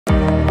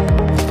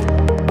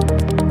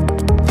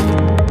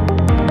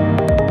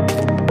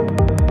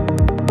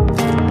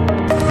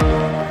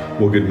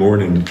Well, good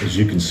morning. As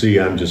you can see,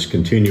 I'm just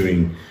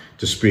continuing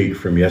to speak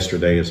from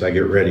yesterday as I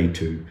get ready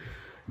to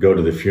go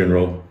to the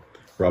funeral,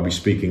 where I'll be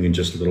speaking in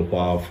just a little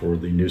while for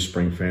the New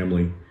Spring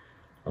family,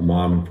 a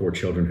mom and 4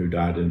 children who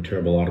died in a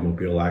terrible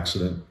automobile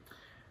accident.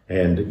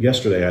 And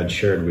yesterday I'd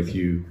shared with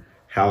you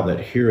how that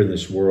here in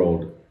this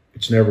world,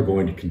 it's never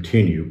going to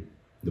continue.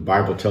 The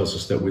Bible tells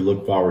us that we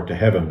look forward to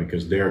heaven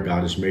because there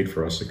God has made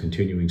for us a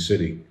continuing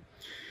city.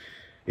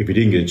 If you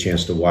didn't get a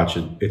chance to watch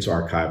it, it's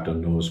archived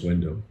on Noah's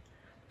window.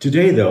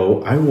 Today,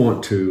 though, I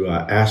want to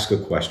ask a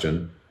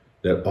question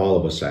that all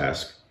of us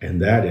ask,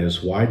 and that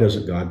is, why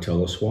doesn't God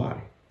tell us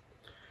why?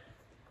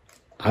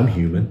 I'm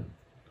human.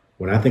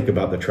 When I think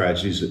about the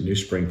tragedies that New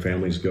Spring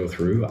families go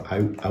through,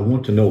 I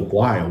want to know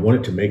why. I want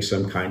it to make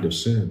some kind of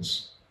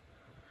sense.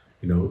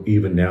 You know,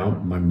 even now,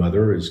 my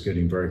mother is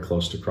getting very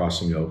close to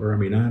crossing over. I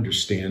mean, I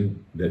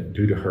understand that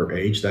due to her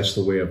age, that's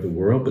the way of the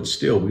world, but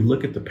still, we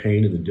look at the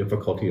pain and the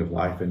difficulty of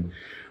life and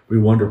we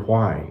wonder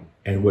why.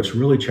 And what's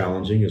really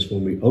challenging is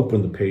when we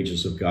open the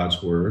pages of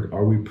God's Word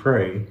or we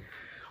pray,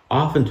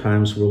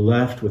 oftentimes we're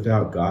left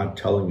without God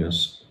telling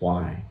us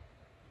why.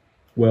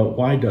 Well,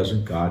 why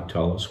doesn't God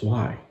tell us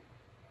why?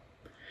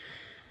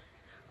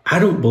 I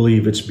don't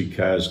believe it's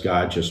because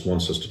God just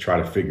wants us to try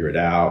to figure it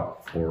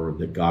out, or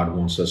that God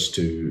wants us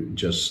to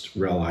just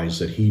realize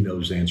that He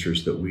knows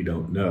answers that we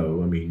don't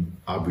know. I mean,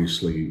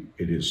 obviously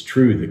it is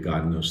true that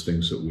God knows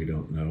things that we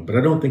don't know, but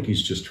I don't think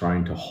He's just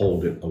trying to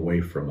hold it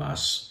away from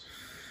us.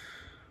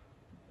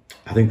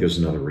 I think there's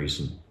another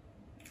reason.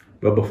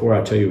 But before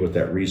I tell you what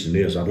that reason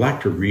is, I'd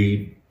like to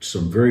read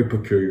some very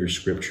peculiar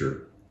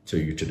scripture to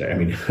you today. I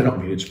mean, I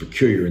don't mean it's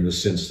peculiar in the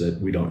sense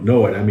that we don't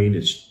know it. I mean,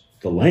 it's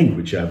the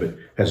language of it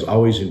has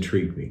always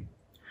intrigued me.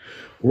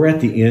 We're at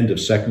the end of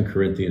 2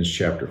 Corinthians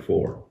chapter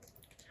 4.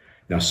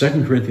 Now,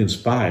 2 Corinthians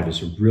 5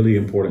 is a really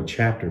important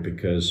chapter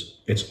because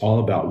it's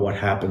all about what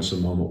happens the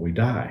moment we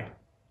die.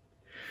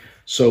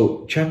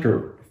 So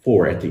chapter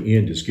 4 at the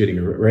end is getting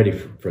ready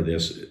for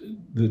this.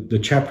 The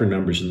chapter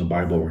numbers in the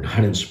Bible were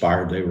not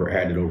inspired. They were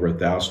added over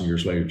 1,000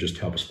 years later just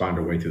to help us find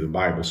our way through the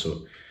Bible.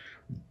 So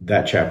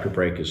that chapter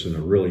break is in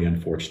a really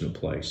unfortunate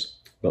place.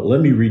 But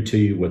let me read to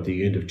you what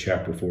the end of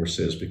chapter 4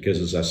 says,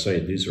 because as I say,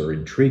 these are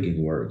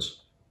intriguing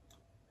words.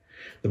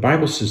 The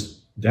Bible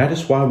says, that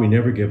is why we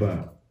never give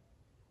up.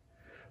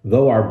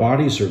 Though our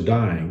bodies are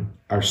dying,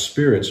 our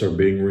spirits are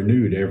being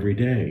renewed every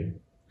day.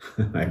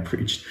 I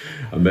preached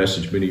a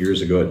message many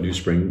years ago at New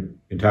Spring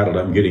entitled,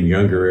 I'm Getting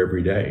Younger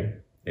Every Day,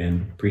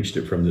 and preached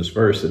it from this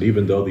verse, that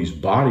even though these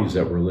bodies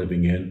that we're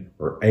living in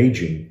are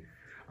aging,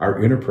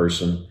 our inner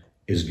person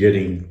is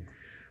getting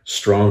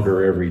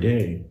stronger every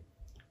day.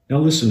 Now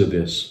listen to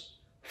this.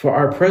 For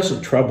our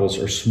present troubles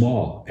are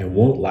small and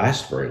won't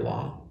last very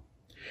long,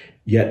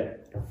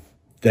 yet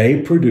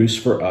they produce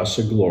for us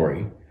a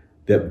glory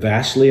that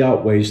vastly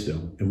outweighs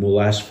them and will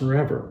last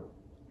forever.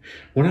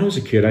 When I was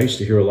a kid, I used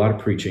to hear a lot of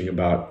preaching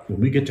about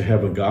when we get to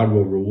heaven, God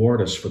will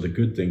reward us for the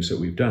good things that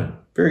we've done.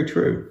 Very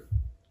true.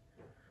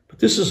 But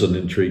this is an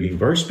intriguing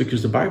verse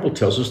because the Bible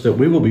tells us that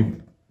we will be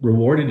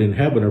rewarded in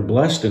heaven or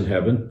blessed in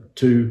heaven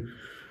to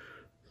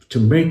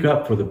make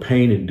up for the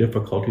pain and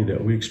difficulty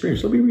that we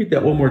experience. Let me read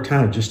that one more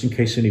time just in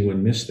case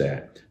anyone missed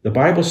that. The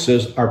Bible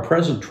says our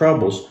present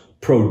troubles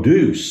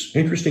produce,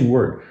 interesting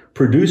word,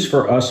 produce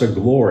for us a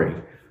glory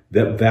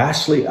that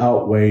vastly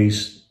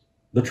outweighs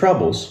the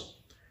troubles,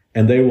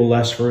 and they will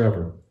last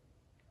forever.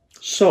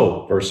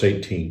 So, verse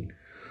 18,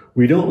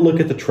 we don't look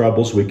at the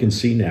troubles we can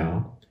see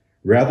now.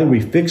 Rather, we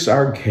fix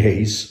our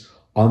gaze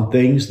on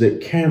things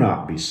that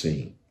cannot be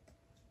seen.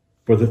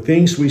 For the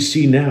things we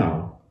see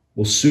now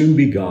will soon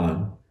be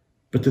gone,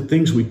 but the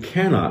things we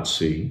cannot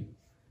see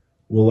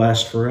will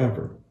last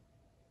forever.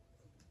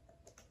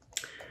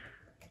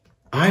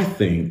 I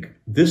think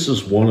this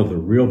is one of the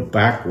real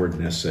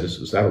backwardnesses,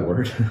 is that a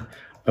word,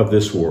 of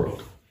this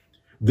world.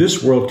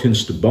 This world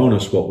tends to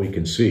bonus what we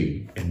can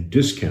see and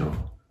discount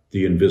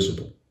the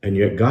invisible. And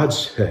yet God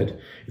said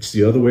it's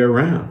the other way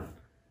around.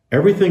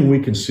 Everything we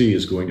can see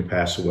is going to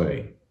pass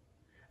away.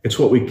 It's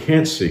what we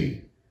can't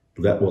see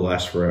that will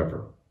last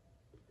forever.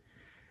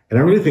 And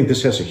I really think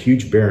this has a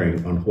huge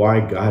bearing on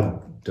why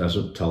God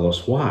doesn't tell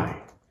us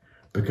why.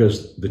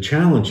 Because the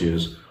challenge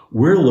is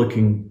we're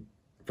looking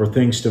for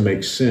things to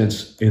make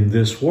sense in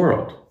this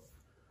world.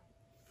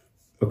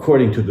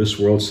 According to this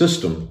world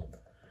system,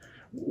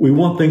 we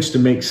want things to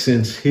make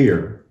sense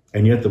here.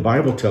 And yet the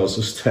Bible tells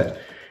us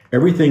that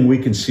everything we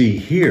can see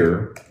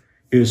here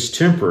is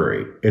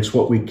temporary. It's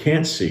what we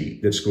can't see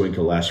that's going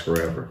to last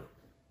forever.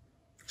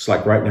 It's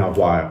like right now,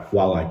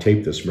 while I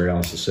tape this, Mary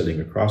Alice is sitting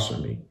across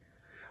from me.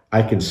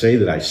 I can say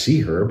that I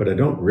see her, but I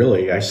don't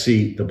really. I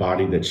see the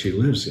body that she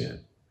lives in.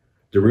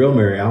 The real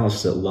Mary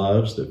Alice that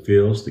loves, that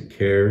feels, that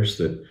cares,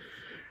 that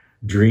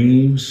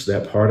dreams,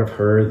 that part of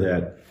her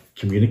that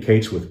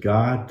communicates with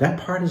God, that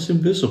part is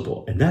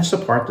invisible. And that's the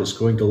part that's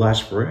going to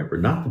last forever,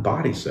 not the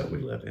bodies that we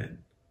live in.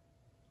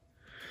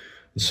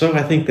 And so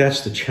I think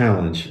that's the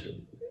challenge.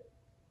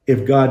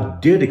 If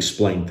God did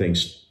explain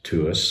things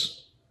to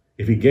us,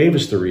 if He gave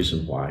us the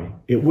reason why,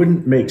 it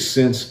wouldn't make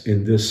sense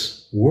in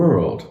this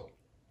world,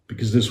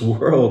 because this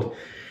world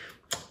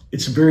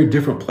it's a very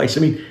different place.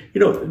 I mean,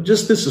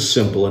 just this is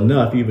simple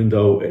enough, even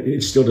though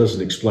it still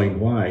doesn't explain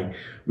why.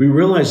 We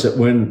realize that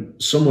when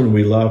someone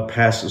we love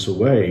passes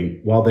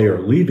away, while they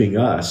are leaving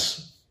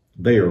us,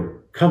 they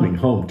are coming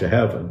home to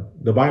heaven.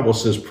 The Bible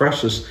says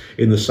precious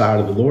in the sight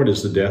of the Lord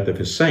is the death of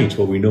his saints.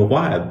 Well, we know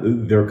why.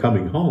 They're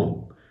coming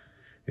home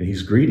and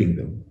he's greeting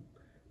them.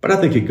 But I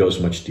think it goes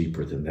much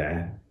deeper than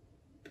that.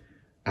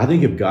 I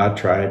think if God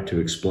tried to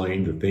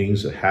explain the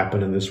things that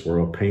happen in this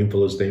world,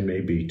 painful as they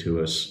may be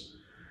to us,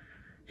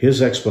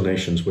 his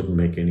explanations wouldn't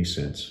make any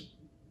sense.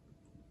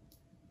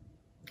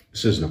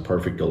 This isn't a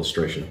perfect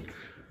illustration,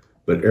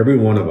 but every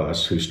one of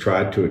us who's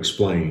tried to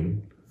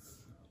explain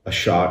a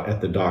shot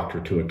at the doctor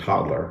to a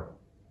toddler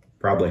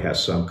probably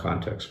has some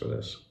context for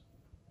this.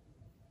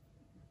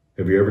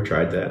 Have you ever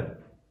tried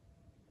that?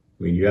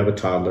 I mean, you have a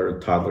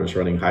toddler is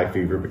running high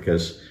fever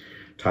because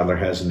toddler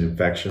has an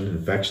infection.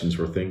 Infections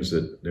were things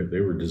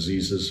they were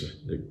diseases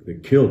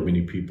that killed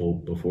many people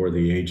before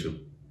the age of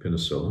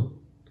penicillin.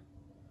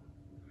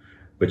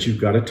 But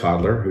you've got a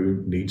toddler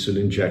who needs an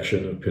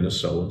injection of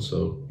penicillin.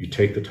 So you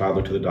take the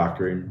toddler to the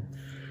doctor and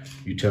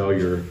you tell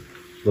your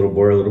little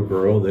boy or little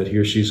girl that he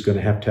or she's going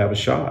to have a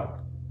shot.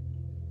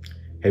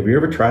 Have you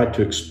ever tried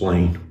to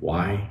explain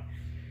why?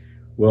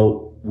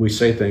 Well, we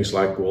say things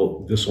like, well,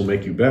 this will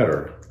make you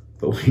better.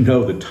 But we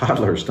know the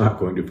toddler is not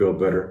going to feel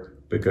better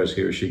because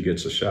he or she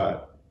gets a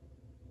shot.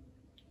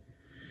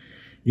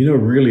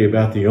 Really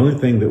about the only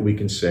thing that we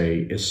can say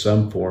is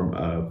some form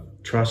of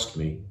trust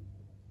me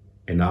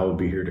and I will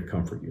be here to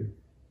comfort you.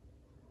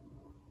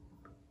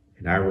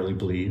 And I really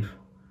believe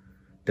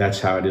that's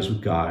how it is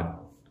with God,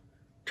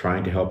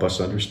 trying to help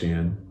us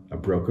understand a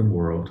broken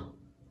world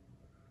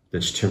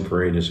that's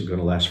temporary and isn't going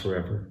to last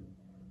forever.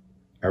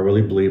 I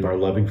really believe our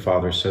loving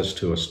Father says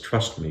to us,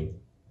 trust me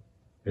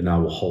and I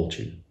will hold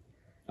you.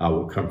 I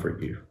will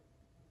comfort you.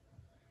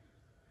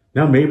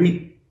 Now,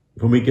 maybe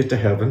when we get to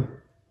heaven,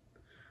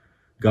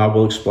 God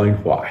will explain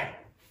why.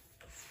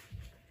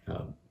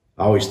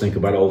 I always think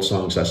about old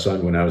songs I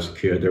sung when I was a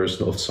kid. There was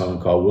an old song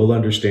called We'll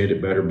Understand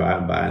It Better By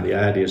and By. And the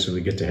idea is when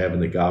we get to heaven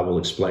that God will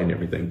explain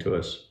everything to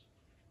us.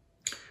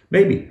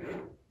 Maybe.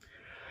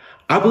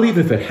 I believe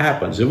if it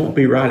happens, it won't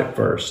be right at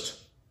first.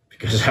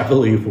 Because I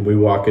believe when we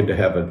walk into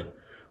heaven,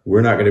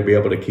 we're not going to be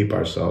able to keep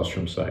ourselves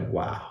from saying,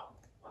 wow,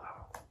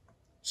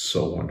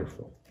 so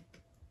wonderful.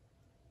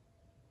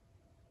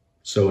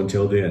 So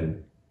until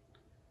then,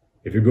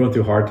 if you're going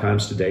through hard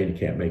times today and you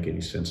can't make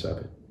any sense of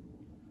it,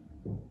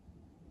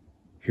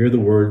 hear the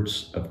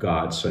words of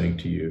God saying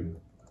to you,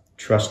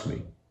 trust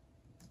me,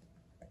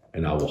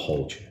 and I will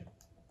hold you.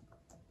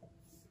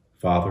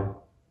 Father,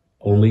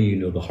 only you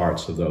know the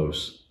hearts of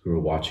those who are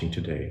watching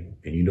today,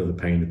 and you know the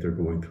pain that they're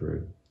going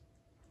through.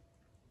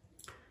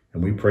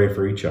 And we pray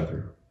for each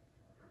other.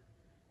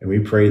 And we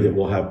pray that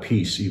we'll have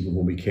peace even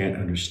when we can't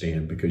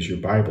understand, because your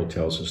Bible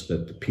tells us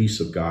that the peace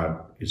of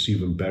God is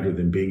even better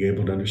than being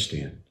able to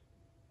understand.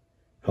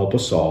 Help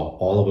us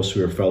all of us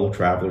who are fellow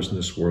travelers in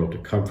this world, to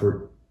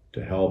comfort,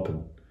 to help,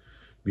 and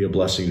be a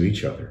blessing to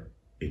each other.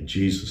 In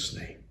Jesus'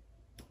 name,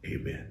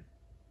 amen.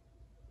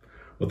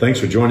 Well, thanks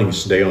for joining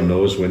us today on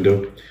Noah's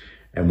Window,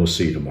 and we'll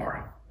see you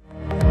tomorrow.